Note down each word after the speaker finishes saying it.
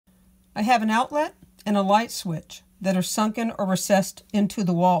I have an outlet and a light switch that are sunken or recessed into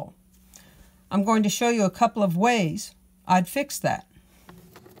the wall. I'm going to show you a couple of ways I'd fix that.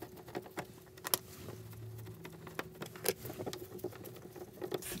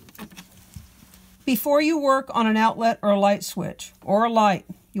 Before you work on an outlet or a light switch or a light,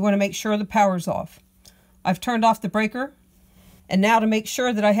 you want to make sure the power's off. I've turned off the breaker, and now to make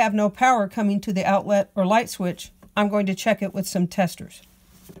sure that I have no power coming to the outlet or light switch, I'm going to check it with some testers.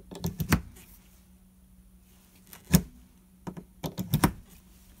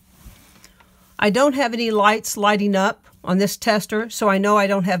 I don't have any lights lighting up on this tester, so I know I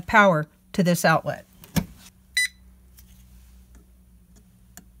don't have power to this outlet.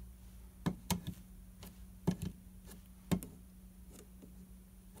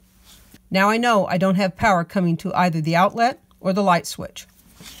 Now I know I don't have power coming to either the outlet or the light switch.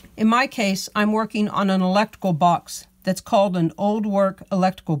 In my case, I'm working on an electrical box that's called an old work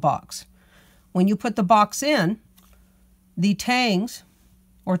electrical box. When you put the box in, the tangs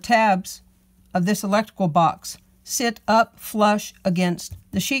or tabs of this electrical box sit up flush against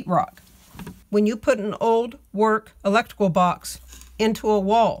the sheetrock. When you put an old work electrical box into a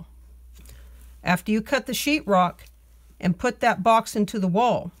wall, after you cut the sheetrock and put that box into the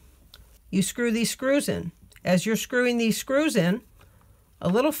wall, you screw these screws in. As you're screwing these screws in, a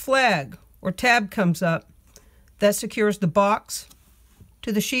little flag or tab comes up that secures the box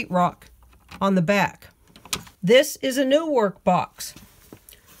to the sheetrock on the back. This is a new work box.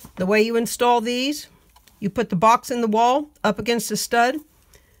 The way you install these, you put the box in the wall up against the stud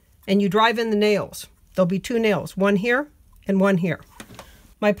and you drive in the nails. There'll be two nails, one here and one here.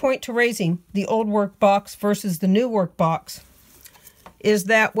 My point to raising the old work box versus the new work box is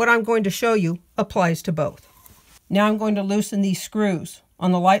that what I'm going to show you applies to both. Now I'm going to loosen these screws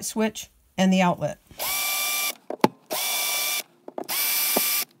on the light switch and the outlet.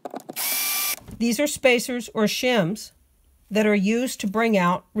 These are spacers or shims that are used to bring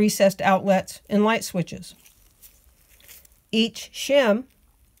out recessed outlets and light switches. Each shim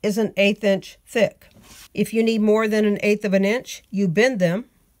is an 1/8 inch thick. If you need more than an 1/8 of an inch, you bend them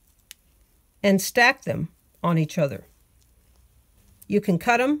and stack them on each other. You can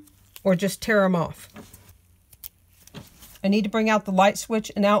cut them or just tear them off. I need to bring out the light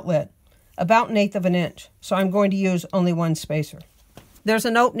switch and outlet about 1/8 of an inch, so I'm going to use only one spacer. There's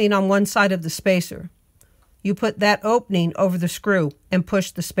an opening on one side of the spacer. You put that opening over the screw and push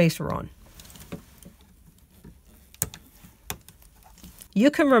the spacer on.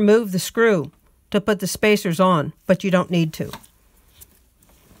 You can remove the screw to put the spacers on, but you don't need to.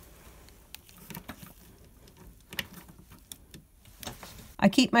 I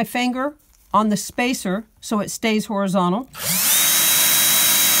keep my finger on the spacer so it stays horizontal.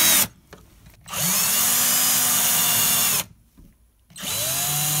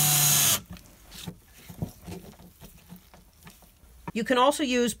 You can also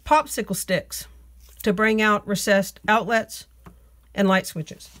use popsicle sticks to bring out recessed outlets and light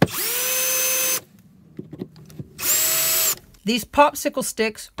switches. These popsicle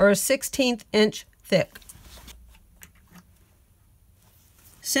sticks are a 1/16 inch thick.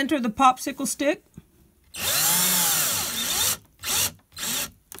 Center the popsicle stick.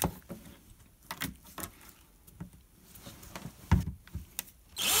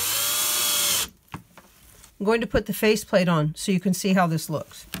 I'm going to put the faceplate on so you can see how this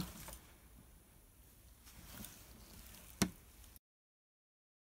looks.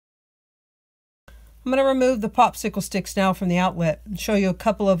 I'm going to remove the popsicle sticks now from the outlet and show you a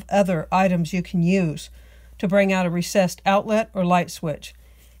couple of other items you can use to bring out a recessed outlet or light switch.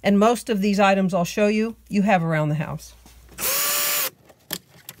 And most of these items I'll show you, you have around the house.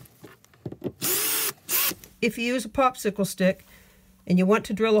 If you use a popsicle stick and you want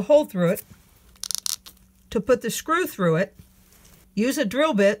to drill a hole through it, to put the screw through it, use a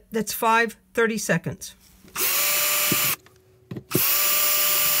drill bit that's 5/32.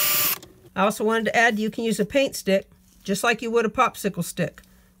 I also wanted to add you can use a paint stick just like you would a popsicle stick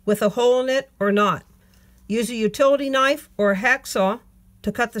with a hole in it or not. Use a utility knife or a hacksaw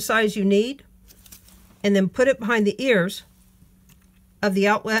to cut the size you need, and then put it behind the ears of the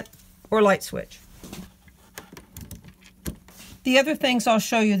outlet or light switch. The other things I'll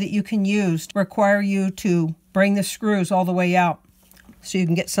show you that you can use require you to bring the screws all the way out so you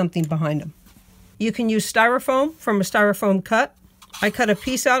can get something behind them. You can use styrofoam from a styrofoam cut. I cut a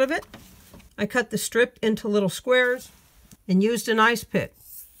piece out of it. I cut the strip into little squares and used an ice pick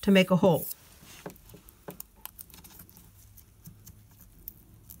to make a hole.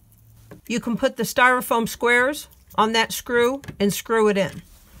 You can put the styrofoam squares on that screw and screw it in.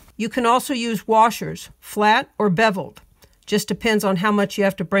 You can also use washers, flat or beveled, Just depends on how much you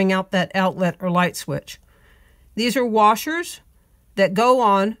have to bring out that outlet or light switch. These are washers that go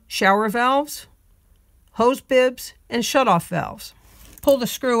on shower valves, hose bibs, and shutoff valves. Pull the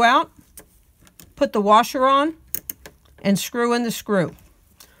screw out, put the washer on, and screw in the screw.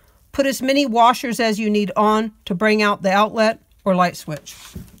 Put as many washers as you need on to bring out the outlet or light switch.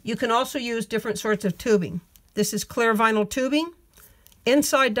 You can also use different sorts of tubing. This is clear vinyl tubing,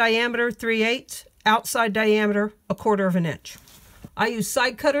 inside diameter 3/8, outside diameter 1/4 of an inch. I use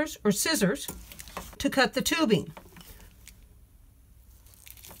side cutters or scissors to cut the tubing.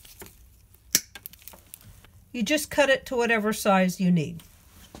 You just cut it to whatever size you need.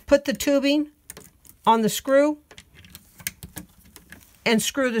 Put the tubing on the screw and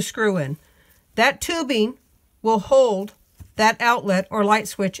screw the screw in. That tubing will hold that outlet or light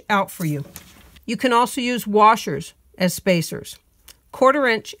switch out for you. You can also use washers as spacers. 1/4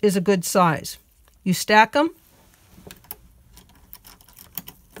 inch is a good size. You stack them,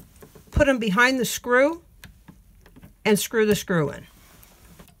 put them behind the screw, and screw the screw in.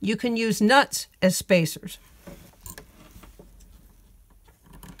 You can use nuts as spacers.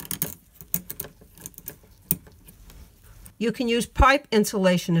 You can use pipe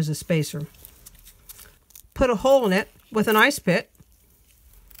insulation as a spacer. Put a hole in it with an ice pick.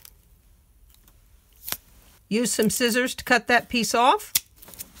 Use some scissors to cut that piece off.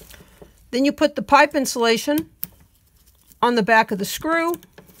 Then you put the pipe insulation on the back of the screw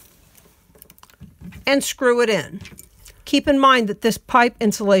and screw it in. Keep in mind that this pipe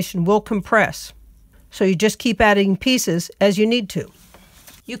insulation will compress, so you just keep adding pieces as you need to.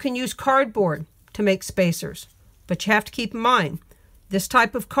 You can use cardboard to make spacers, but you have to keep in mind this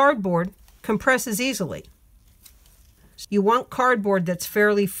type of cardboard compresses easily. You want cardboard that's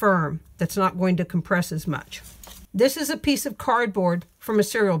fairly firm, that's not going to compress as much. This is a piece of cardboard from a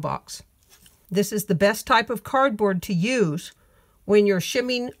cereal box. This is the best type of cardboard to use when you're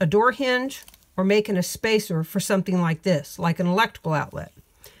shimming a door hinge or making a spacer for something like this, like an electrical outlet,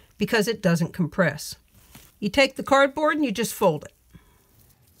 because it doesn't compress. You take the cardboard and you just fold it.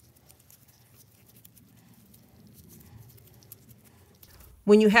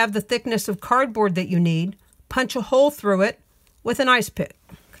 When you have the thickness of cardboard that you need, punch a hole through it with an ice pick.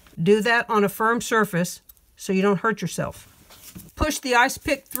 Do that on a firm surface so you don't hurt yourself. Push the ice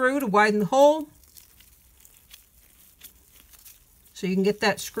pick through to widen the hole so you can get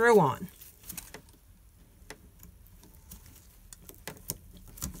that screw on.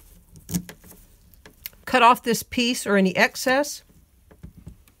 Cut off this piece or any excess,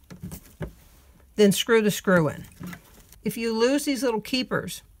 then screw the screw in. If you lose these little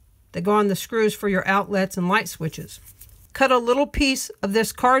keepers that go on the screws for your outlets and light switches, cut a little piece of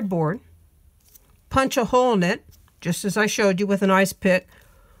this cardboard, punch a hole in it, just as I showed you with an ice pick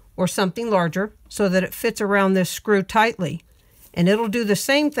or something larger, so that it fits around this screw tightly, and it'll do the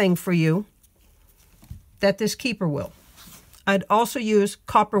same thing for you that this keeper will. I'd also use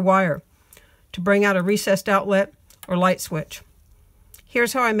copper wire to bring out a recessed outlet or light switch.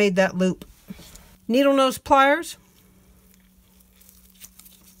 Here's how I made that loop. Needle nose pliers,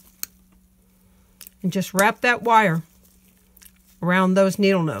 and just wrap that wire around those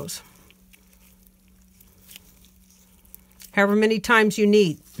needle nose, however many times you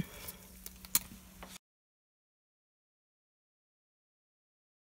need.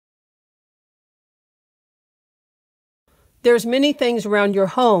 There's many things around your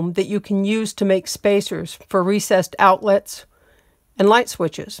home that you can use to make spacers for recessed outlets and light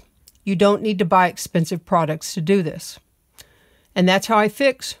switches. You don't need to buy expensive products to do this. And that's how I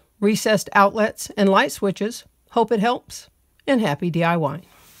fix recessed outlets and light switches. Hope it helps, and happy DIY.